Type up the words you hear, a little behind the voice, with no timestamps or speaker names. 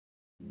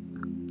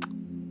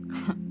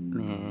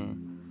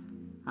Man,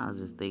 I was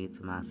just thinking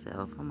to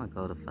myself, I'm gonna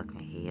go to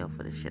fucking hell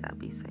for the shit I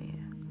be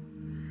saying.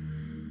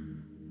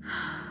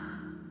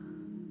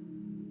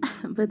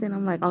 But then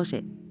I'm like, oh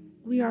shit,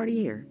 we already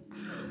here.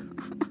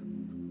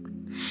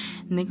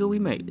 Nigga, we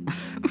made it.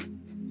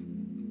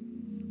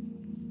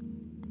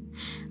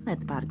 Let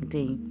the party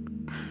continue.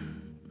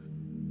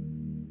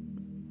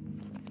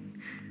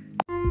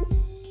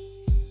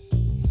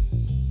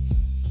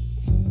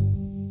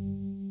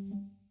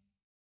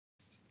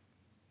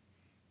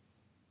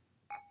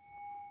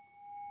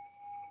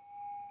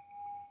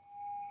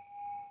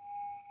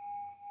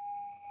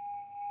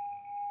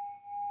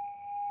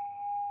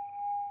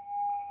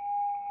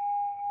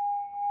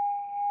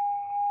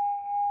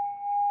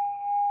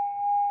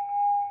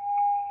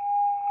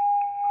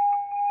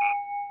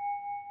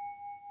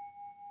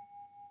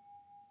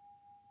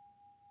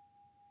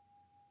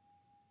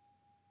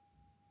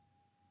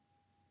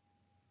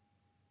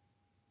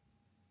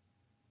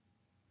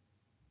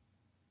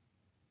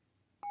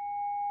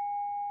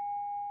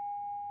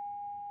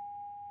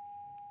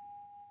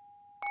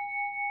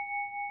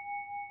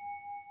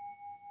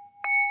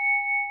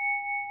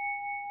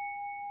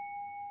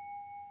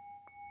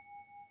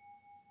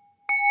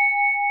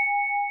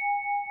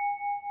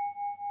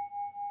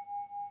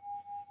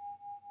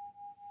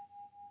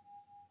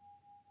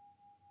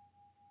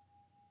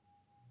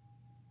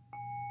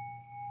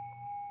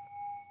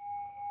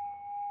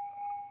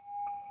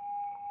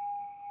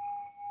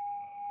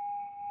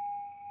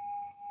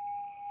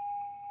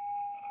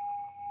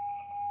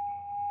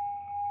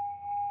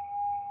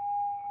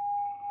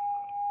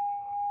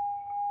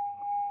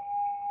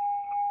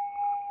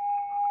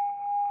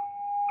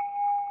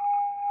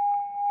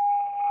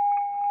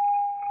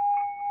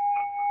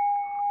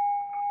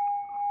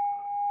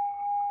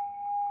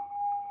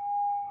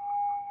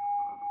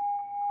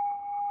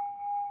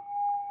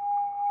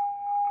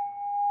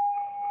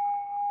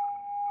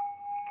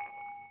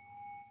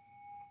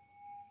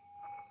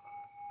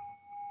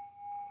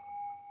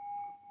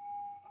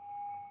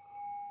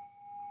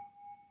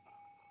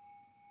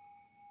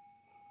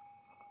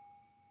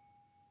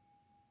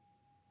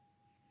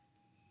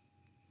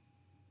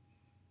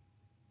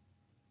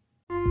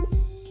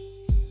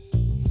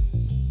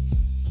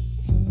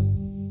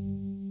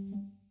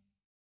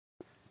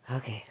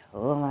 Okay.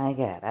 Oh my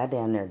god. I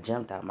damn near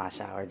jumped out my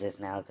shower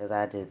just now because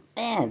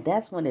man,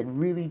 that's when it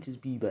really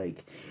just be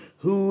like,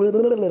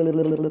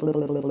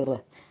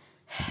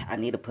 I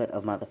need to put a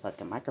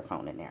motherfucking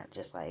microphone in there.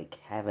 Just like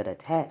have it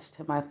attached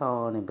to my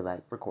phone and be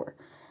like, record.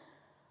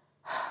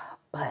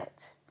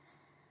 But,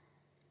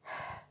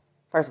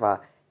 first of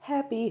all,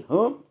 happy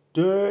hump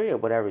day or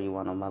whatever you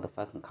want to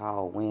motherfucking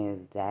call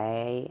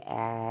Wednesday.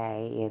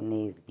 In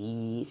this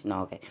beach.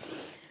 No, okay.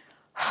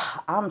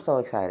 I'm so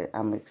excited.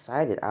 I'm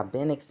excited. I've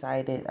been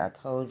excited. I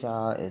told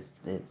y'all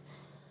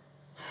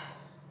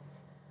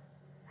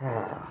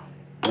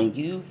when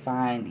you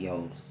find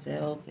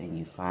yourself and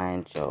you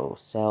find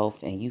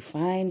yourself and you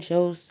find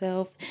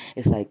yourself,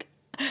 it's like,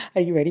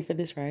 are you ready for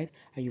this ride?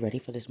 Are you ready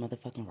for this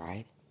motherfucking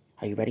ride?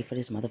 Are you ready for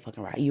this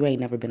motherfucking ride? You ain't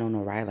never been on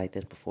a ride like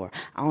this before.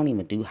 I don't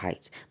even do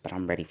heights, but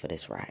I'm ready for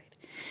this ride.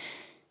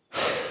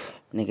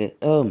 Nigga,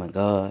 oh my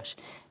gosh.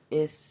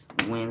 It's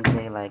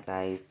Wednesday, like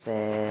I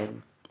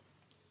said.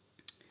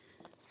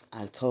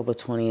 October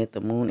 20th,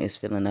 the moon is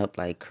filling up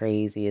like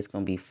crazy. It's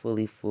going to be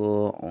fully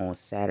full on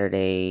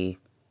Saturday,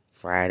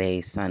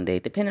 Friday, Sunday,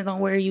 depending on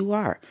where you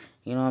are.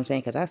 You know what I'm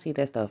saying? Because I see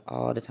that stuff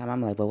all the time. I'm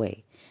like, but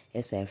wait,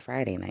 it said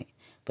Friday night.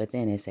 But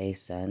then it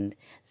says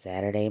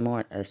Saturday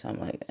morning or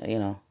something like that, you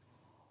know.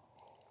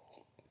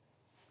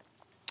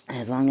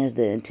 As long as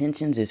the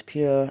intentions is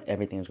pure,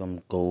 everything's going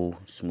to go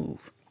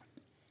smooth.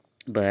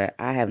 But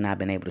I have not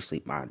been able to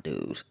sleep, my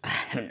dudes. I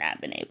have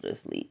not been able to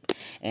sleep.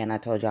 And I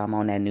told y'all I'm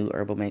on that new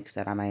herbal mix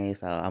that I made.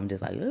 So I'm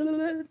just like,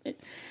 let me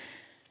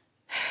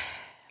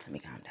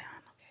calm down.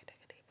 Okay, take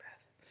a deep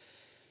breath.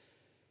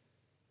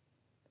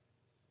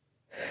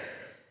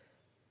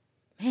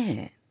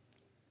 Man,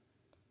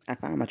 I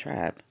found my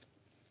tribe.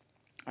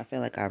 I feel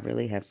like I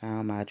really have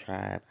found my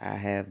tribe. I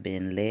have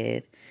been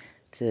led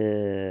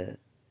to...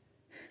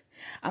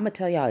 I'm going to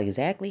tell y'all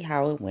exactly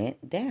how it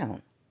went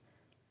down.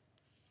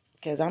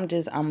 Because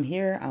I'm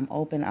here, I'm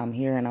open, I'm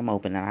here, and I'm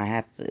open. And I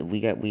have to,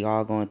 we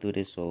all going through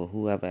this, so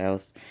whoever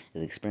else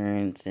is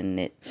experiencing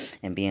it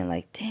and being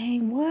like,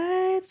 dang,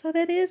 what? So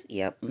that is?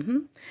 Yep.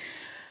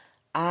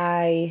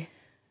 I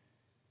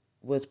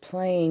was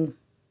playing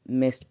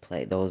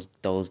misplay, those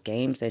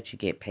games that you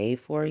get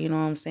paid for, you know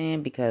what I'm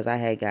saying? Because I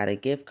had got a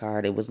gift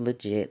card. It was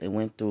legit. It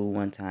went through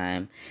one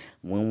time.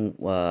 When,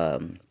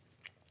 little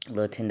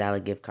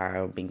 $10 gift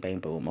card, bing, bang,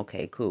 boom.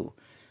 Okay, cool.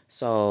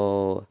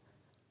 So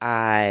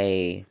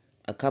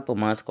a couple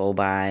months go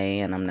by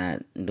and I'm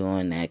not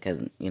doing that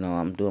because, you know,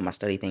 I'm doing my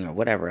study thing or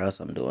whatever else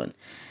I'm doing.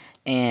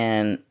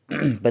 And,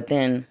 but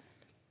then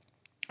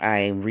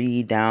I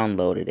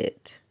re-downloaded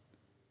it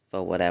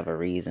for whatever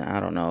reason. I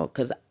don't know.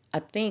 Because I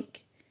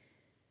think,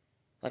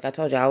 like I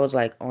told you, I was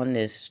like on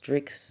this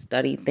strict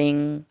study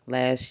thing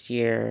last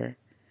year.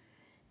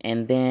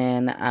 And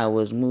then I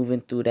was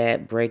moving through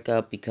that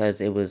breakup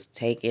because it was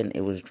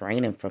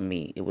draining from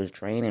me. It was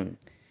draining.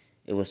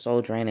 It was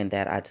so draining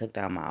that I took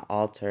down my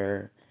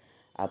altar.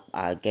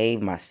 I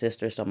gave my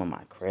sister some of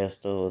my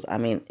crystals. I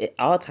mean,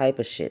 all type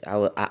of shit.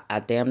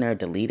 I damn near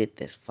deleted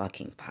this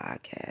fucking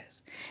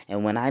podcast.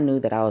 And when I knew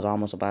that I was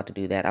almost about to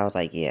do that, I was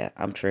like, yeah,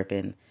 I'm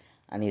tripping.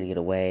 I need to get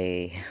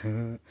away.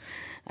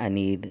 I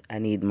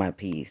need my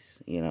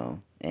peace,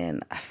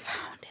 And I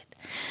found it.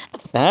 I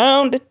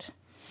found it.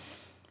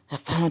 I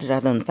found it.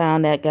 I done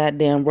found that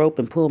goddamn rope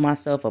and pulled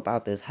myself up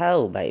out this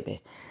hole,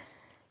 baby.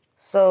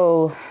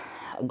 So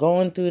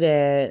going through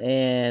that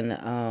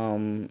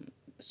and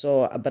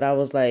but I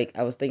was like,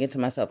 I was thinking to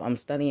myself, I'm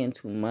studying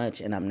too much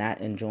and I'm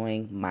not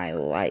enjoying my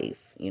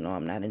life.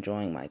 I'm not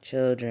enjoying my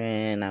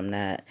children. I'm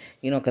not,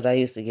 because I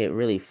used to get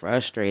really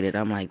frustrated.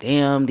 I'm like,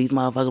 damn, these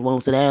motherfuckers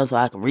won't sit down so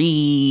I can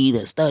read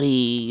and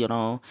study.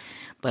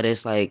 But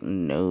it's like,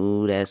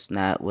 no, that's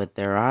not what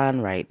they're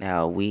on right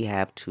now. We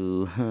have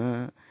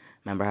to,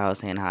 remember how I was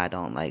saying how I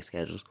don't like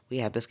schedules? We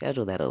have to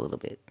schedule that a little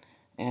bit.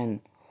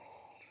 And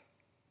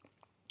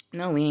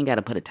no, we ain't got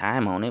to put a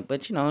time on it,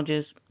 but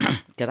just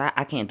because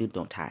I can't do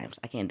no times.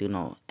 I can't do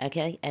no,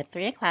 okay, at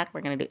 3 o'clock, we're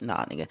going to do, no,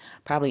 nigga,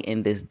 probably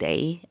in this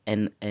day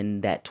and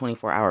in that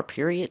 24-hour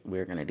period,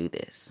 we're going to do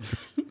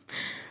this.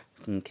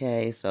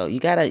 Okay, so you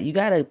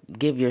gotta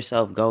give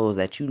yourself goals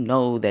that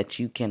that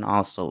you can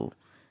also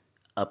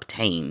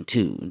obtain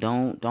too.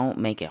 Don't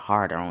make it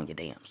harder on your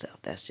damn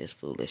self. That's just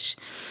foolish.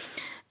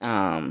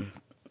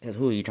 Because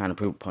who are you trying to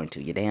prove a point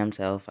to? Your damn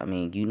self. I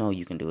mean,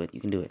 you can do it.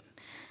 You can do it.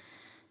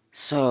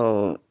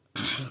 So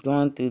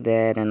going through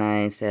that, and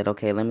I said,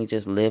 okay, let me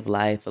just live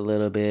life a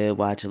little bit,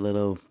 watch a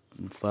little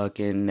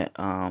fucking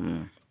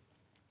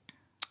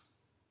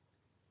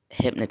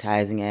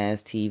hypnotizing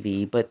ass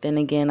TV. But then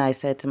again, I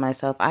said to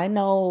myself, I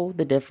know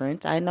the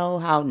difference. I know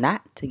how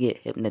not to get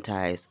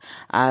hypnotized.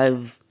 I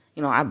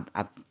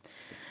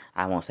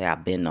won't say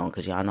I've been known,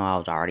 because y'all know I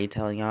was already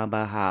telling y'all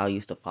about how I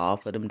used to fall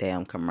for them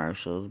damn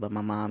commercials. But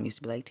my mom used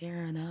to be like,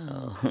 Tara,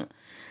 no.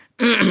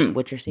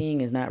 What you're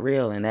seeing is not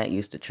real. And that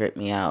used to trip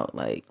me out.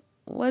 Like,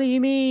 what do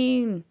you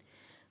mean?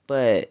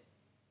 But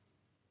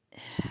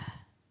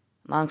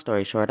long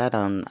story short, I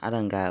done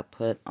got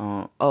put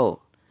on,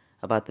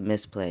 about the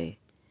misplay,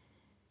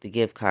 the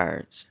gift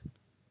cards.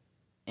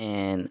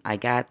 And I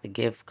got the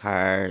gift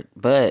card,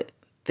 but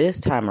this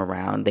time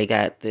around, they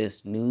got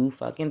this new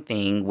fucking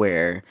thing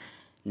where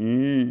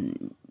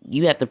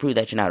you have to prove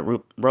that you're not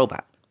a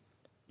robot.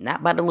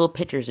 Not by the little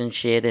pictures and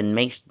shit and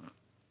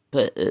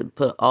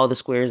put all the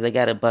squares they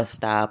got a bus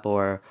stop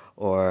or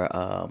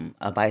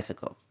a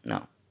bicycle.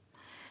 No.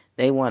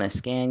 They want to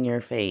scan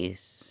your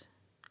face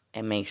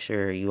and make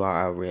sure you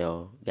are a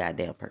real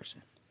goddamn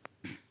person.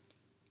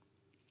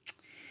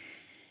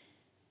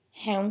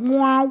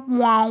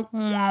 I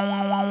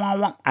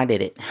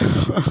did it.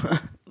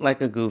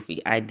 Like a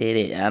goofy. I did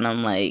it. And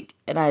I'm like,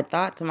 and I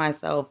thought to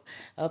myself,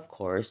 of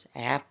course,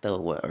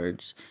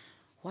 afterwards,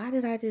 why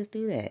did I just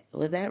do that?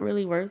 Was that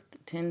really worth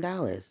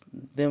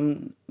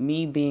 $10?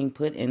 Me being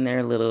put in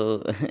their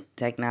little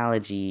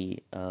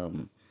technology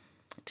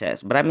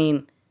test. But I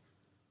mean,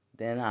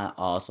 then I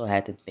also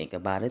had to think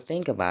about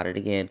it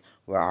again.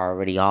 We're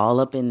already all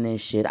up in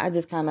this shit. I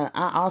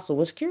also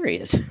was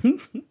curious.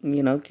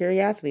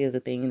 Curiosity is a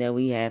thing that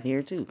we have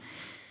here too.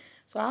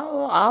 So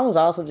I was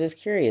also just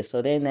curious.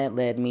 So then that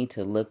led me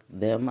to look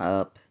them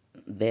up.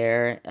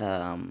 They're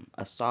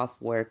a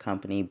software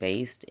company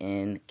based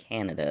in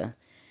Canada.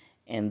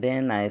 And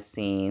then I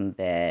seen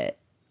that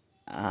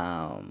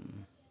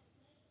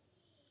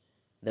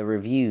the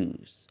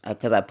reviews,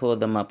 because I pulled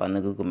them up on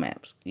the Google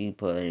Maps. You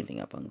pull anything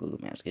up on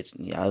Google Maps.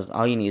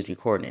 All you need is your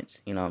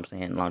coordinates. You know what I'm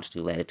saying?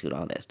 Longitude, latitude,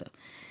 all that stuff.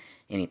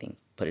 Anything,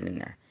 put it in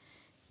there.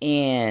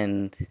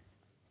 And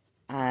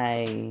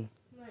I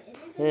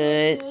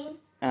put,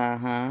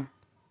 no,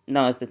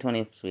 it's the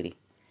 20th, sweetie.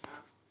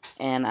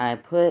 And I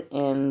put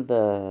in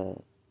the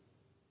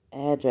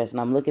address, and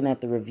I'm looking at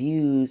the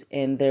reviews,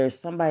 and there's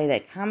somebody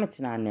that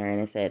commented on there, and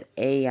it said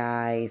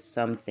AI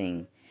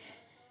something.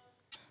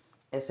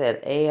 It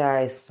said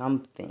AI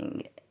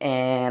something.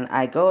 And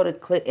I go to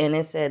click, and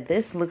it said,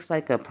 this looks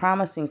like a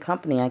promising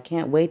company. I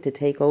can't wait to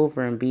take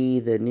over and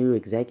be the new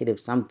executive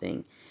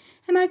something.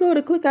 And I go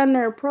to click on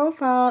their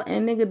profile,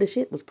 and nigga, the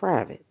shit was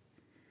private.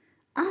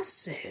 I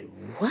said,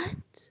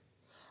 what?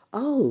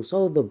 Oh,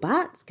 so the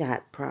bots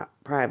got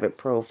private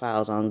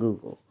profiles on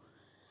Google.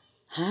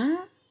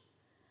 Huh?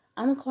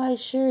 I'm quite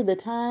sure the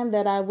time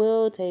that I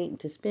will take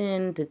to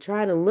spend to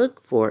try to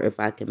look for if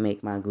I can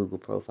make my Google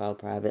profile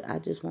private, I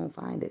just won't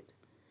find it.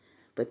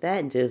 But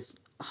that just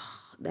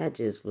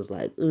was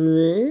like,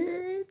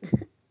 what?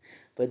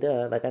 But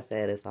like I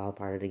said, it's all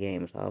part of the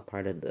game. It's all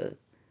part of the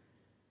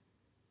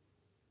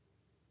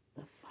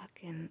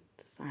fucking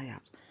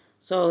psyops.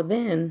 So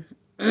then,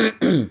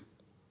 after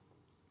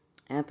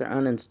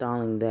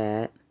uninstalling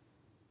that,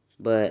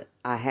 but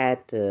I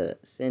had to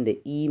send an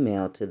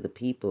email to the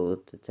people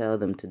to tell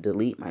them to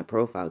delete my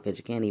profile, because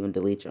you can't even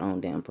delete your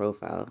own damn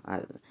profile.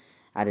 I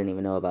didn't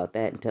even know about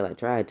that until I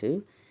tried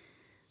to.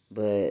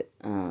 But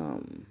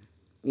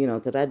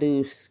because I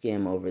do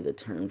skim over the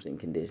terms and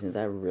conditions.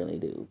 I really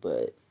do.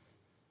 But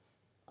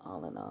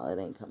all in all, it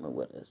ain't coming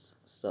with us.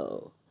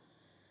 So,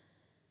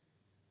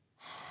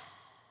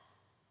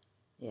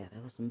 yeah,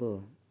 that was some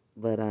bull.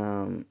 But,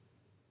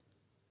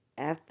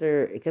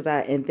 after I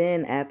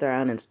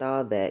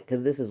uninstalled that,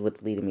 because this is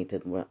what's leading me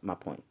to my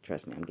point.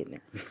 Trust me, I'm getting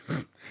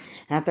there.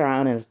 After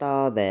I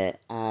uninstalled that,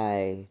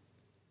 I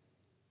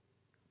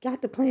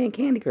got to playing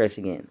Candy Crush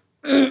again.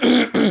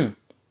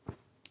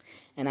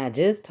 And I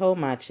just told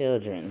my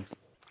children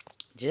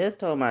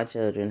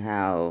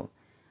how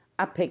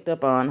I picked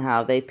up on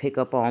how they pick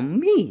up on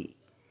me.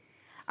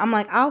 I'm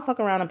like, I'll fuck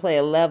around and play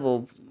a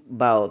level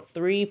about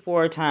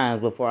 3-4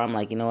 times before I'm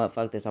like, you know what,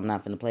 fuck this, I'm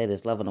not finna play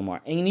this level no more.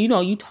 And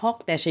you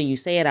talk that shit, you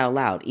say it out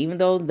loud. Even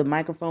though the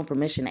microphone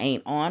permission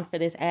ain't on for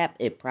this app,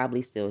 it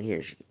probably still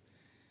hears you.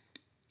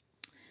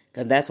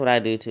 Because that's what I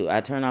do too.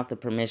 I turn off the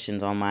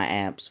permissions on my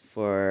apps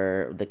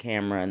for the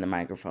camera and the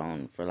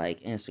microphone for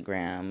like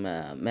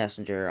Instagram,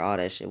 Messenger, all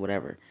that shit,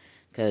 whatever.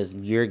 Because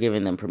you're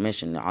giving them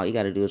permission. All you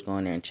got to do is go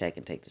in there and check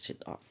and take the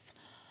shit off.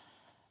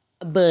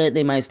 But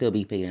they might still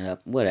be picking it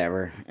up.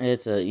 Whatever.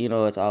 It's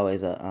it's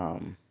always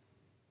a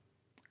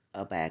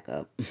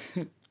backup,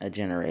 a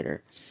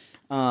generator,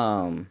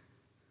 a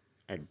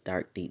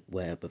dark deep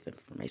web of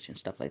information,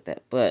 stuff like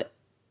that. But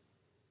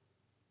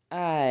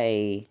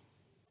I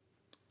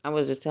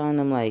was just telling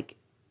them like,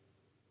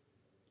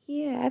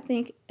 yeah, I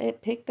think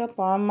it picked up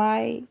on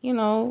my,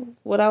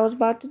 what I was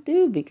about to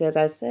do because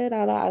I said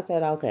out loud, I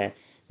said, okay,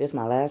 this is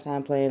my last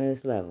time playing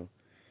this level.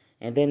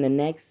 And then the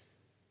next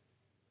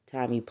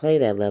time you play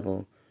that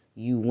level,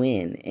 you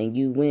win. And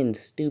you win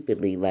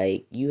stupidly.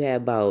 Like, you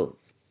have about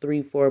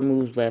 3-4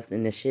 moves left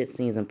and the shit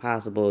seems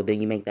impossible.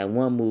 Then you make that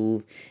one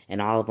move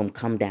and all of them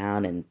come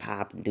down and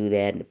pop and do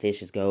that and the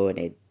fishes go and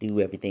they do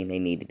everything they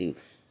need to do.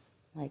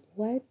 Like,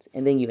 what?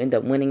 And then you end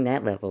up winning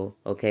that level.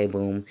 Okay,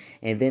 boom.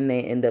 And then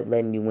they end up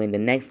letting you win the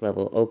next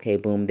level. Okay,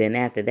 boom. Then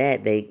after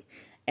that,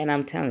 and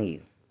I'm telling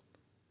you,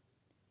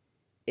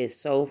 it's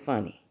so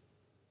funny.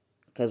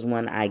 Because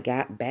when I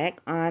got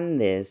back on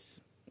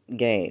this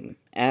game,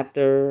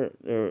 after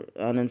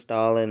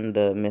uninstalling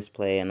the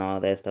misplay and all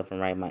that stuff and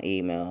writing my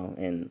email,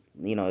 and,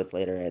 it's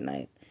later at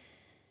night,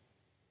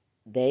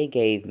 they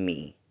gave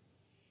me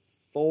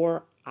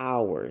 4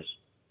 hours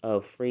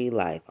of free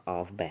life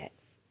off bat.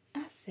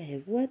 I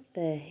said, what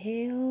the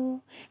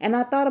hell? And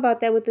I thought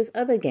about that with this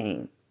other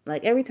game.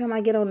 Like, every time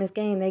I get on this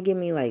game, they give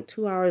me like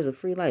 2 hours of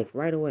free life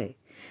right away.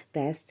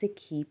 That's to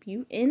keep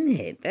you in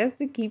it. That's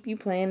to keep you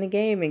playing the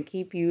game and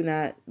keep you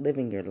not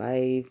living your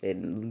life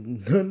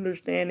and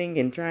understanding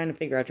and trying to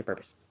figure out your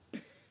purpose.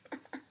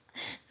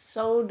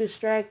 So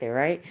distracted,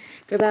 right?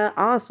 Because I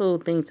also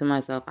think to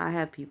myself, I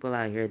have people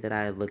out here that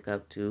I look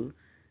up to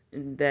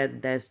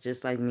that's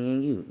just like me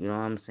and you know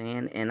what I'm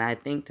saying? And I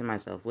think to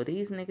myself, would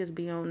these niggas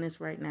be on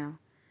this right now?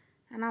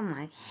 And I'm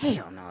like,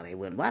 hell no, they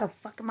wouldn't. Why the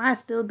fuck am I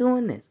still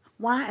doing this?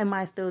 Why am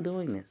I still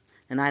doing this?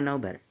 And I know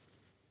better.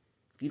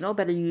 If you know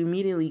better, you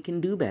immediately can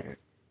do better.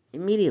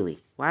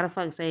 Immediately. Why the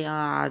fuck say,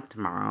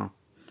 tomorrow?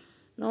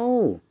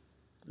 No.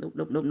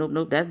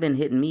 Nope. That's been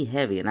hitting me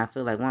heavy. And I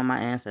feel like one of my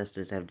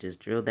ancestors have just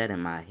drilled that in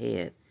my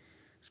head.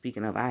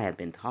 Speaking of, I have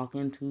been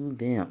talking to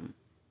them.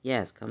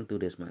 Yes, come through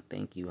this month.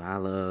 Thank you.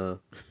 Holla.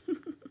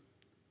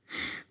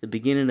 The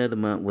beginning of the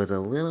month was a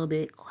little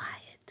bit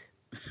quiet.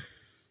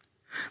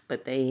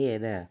 But they hear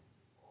that.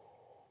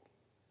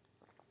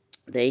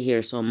 They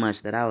hear so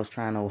much that I was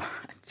trying to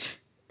watch.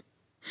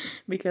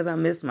 Because I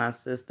missed my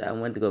sister. I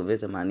went to go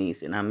visit my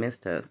niece and I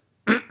missed her.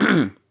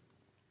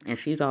 And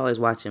she's always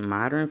watching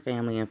Modern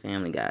Family and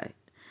Family Guy.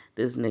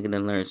 This nigga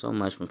done learned so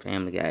much from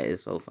Family Guy.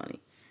 It's so funny.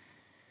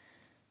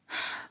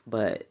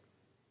 But,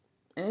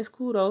 and it's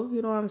cool though.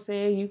 You know what I'm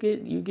saying? You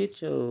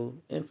get your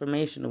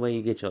information the way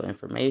you get your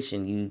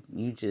information.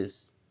 You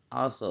just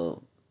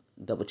also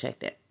double check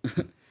that.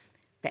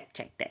 Fact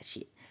check that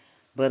shit.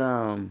 But,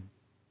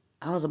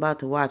 I was about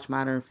to watch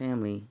Modern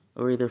Family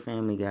or either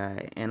Family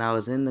Guy, and I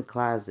was in the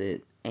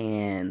closet,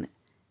 and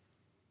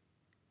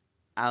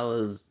I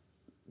was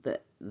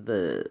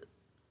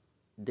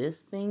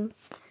this thing,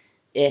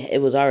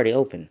 it was already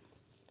open.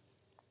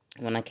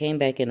 When I came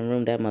back in the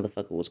room, that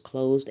motherfucker was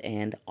closed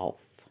and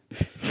off.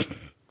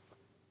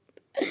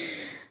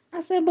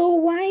 I said, but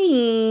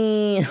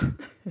why?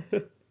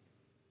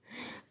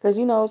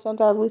 Because,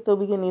 sometimes we still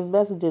be getting these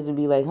messages and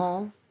be like,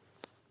 huh?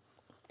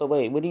 But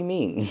wait, what do you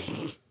mean?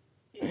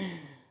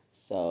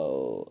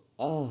 So,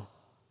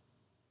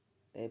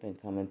 they've been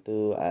coming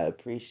through. I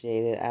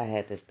appreciate it. I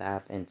had to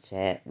stop and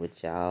chat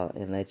with y'all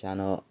and let y'all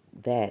know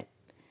that.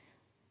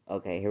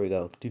 Okay, here we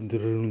go.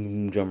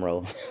 Drum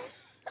roll.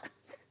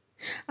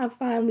 I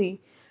found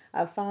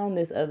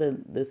this other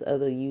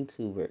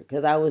YouTuber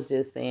because I was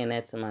just saying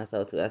that to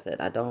myself too. I said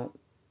I don't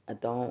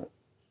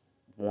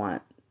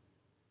want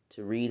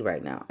to read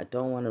right now. I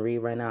don't want to read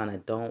right now, and I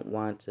don't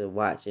want to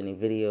watch any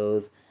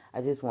videos.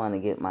 I just want to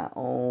get my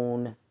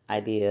own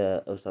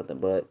idea of something.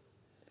 But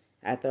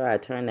after I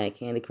turned that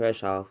Candy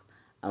Crush off,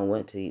 I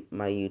went to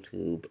my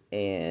YouTube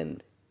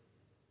and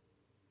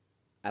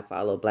I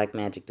follow Black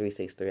Magic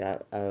 363.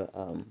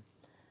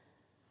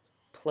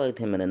 plugged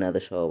him in another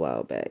show a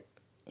while back.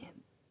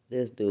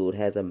 This dude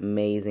has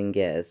amazing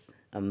guests,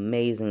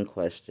 amazing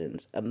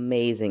questions,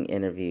 amazing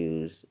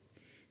interviews.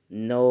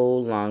 No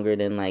longer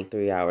than like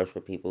 3 hours for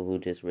people who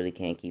just really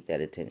can't keep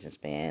that attention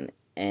span.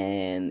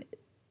 And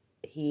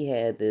he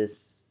had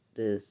this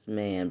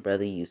man,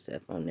 Brother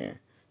Yosef,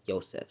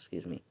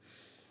 excuse me,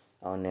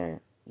 on there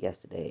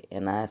yesterday.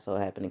 And I so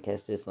happened to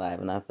catch this live,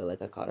 and I feel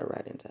like I caught it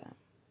right in time.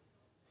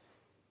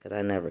 Because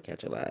I never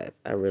catch it live.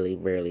 I really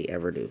rarely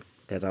ever do.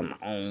 Because I'm my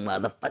own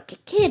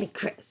motherfucking Kitty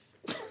Chris.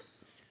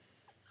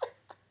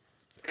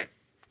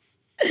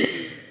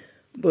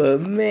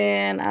 But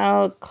man,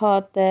 I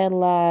caught that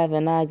live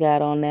and I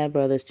got on that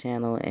brother's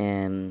channel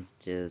and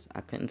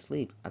I couldn't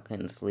sleep. I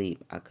couldn't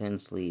sleep. I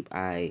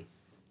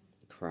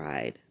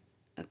cried.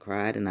 I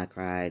cried and I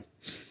cried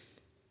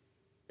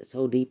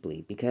so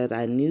deeply because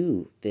I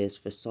knew this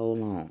for so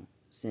long,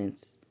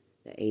 since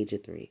the age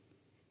of 3,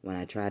 when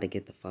I tried to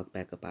get the fuck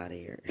back up out of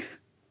here.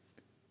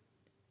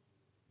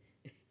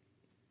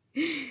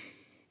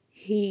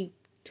 He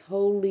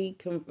totally,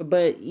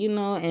 but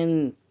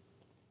and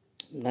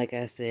like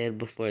I said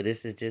before,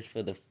 this is just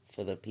for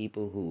the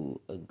people who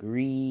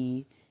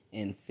agree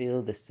and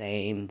feel the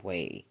same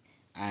way.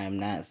 I am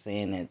not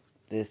saying that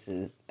this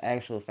is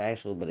actual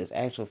factual, but it's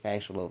actual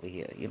factual over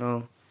here.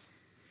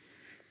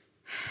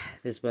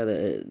 This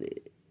brother,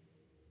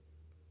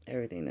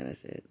 everything that I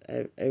said,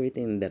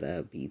 everything that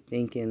I be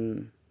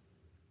thinking,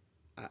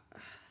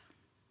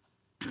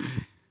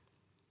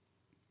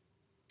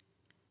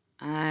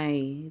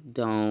 I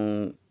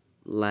don't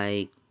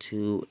like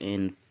to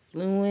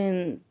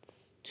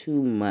influence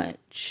too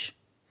much.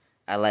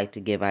 I like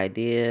to give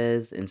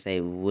ideas and say,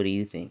 what do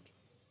you think?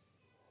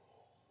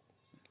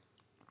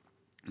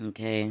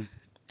 Okay?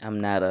 I'm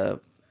not a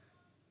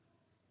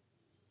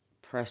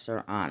press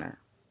or honor.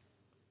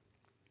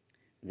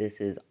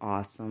 This is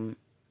awesome.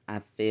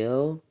 I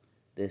feel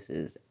this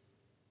is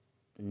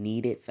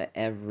needed for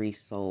every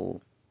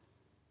soul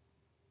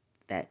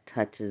that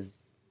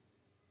touches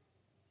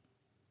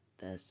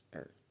this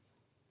earth.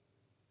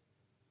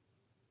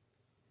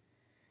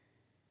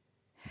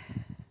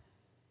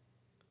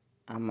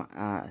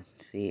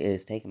 See,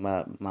 it's taking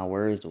my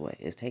words away.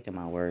 It's taking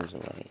my words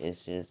away.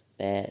 It's just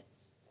that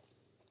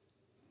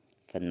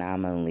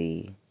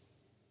phenomenally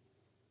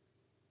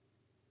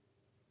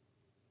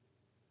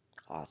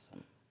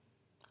awesome.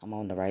 I'm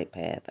on the right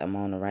path.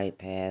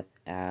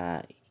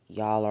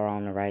 Y'all are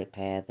on the right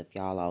path. If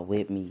y'all are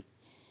with me,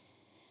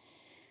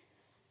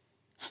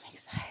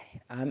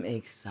 I'm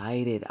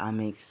excited.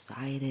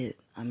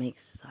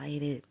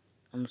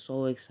 I'm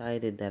so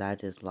excited that I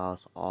just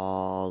lost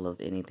all of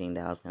anything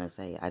that I was going to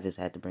say. I just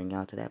had to bring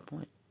y'all to that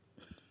point.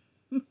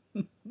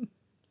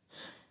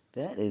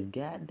 That is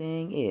god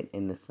dang it.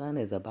 And the sun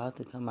is about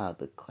to come out.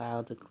 The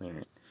clouds are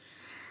clearing.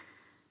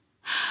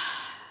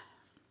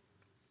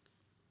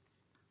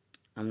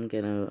 I'm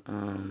gonna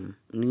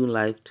new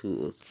life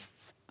tools.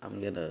 I'm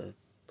gonna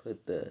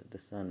put the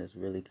sun is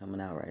really coming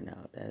out right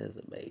now. That is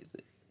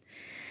amazing.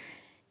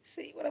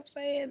 See what I'm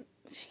saying?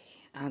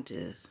 I'm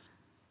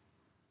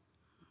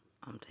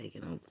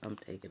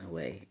taking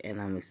away,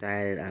 and I'm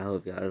excited. I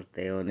hope y'all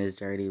stay on this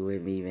journey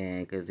with me,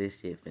 man, because this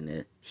shit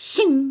finna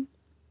shing.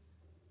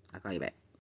 I'll call you back.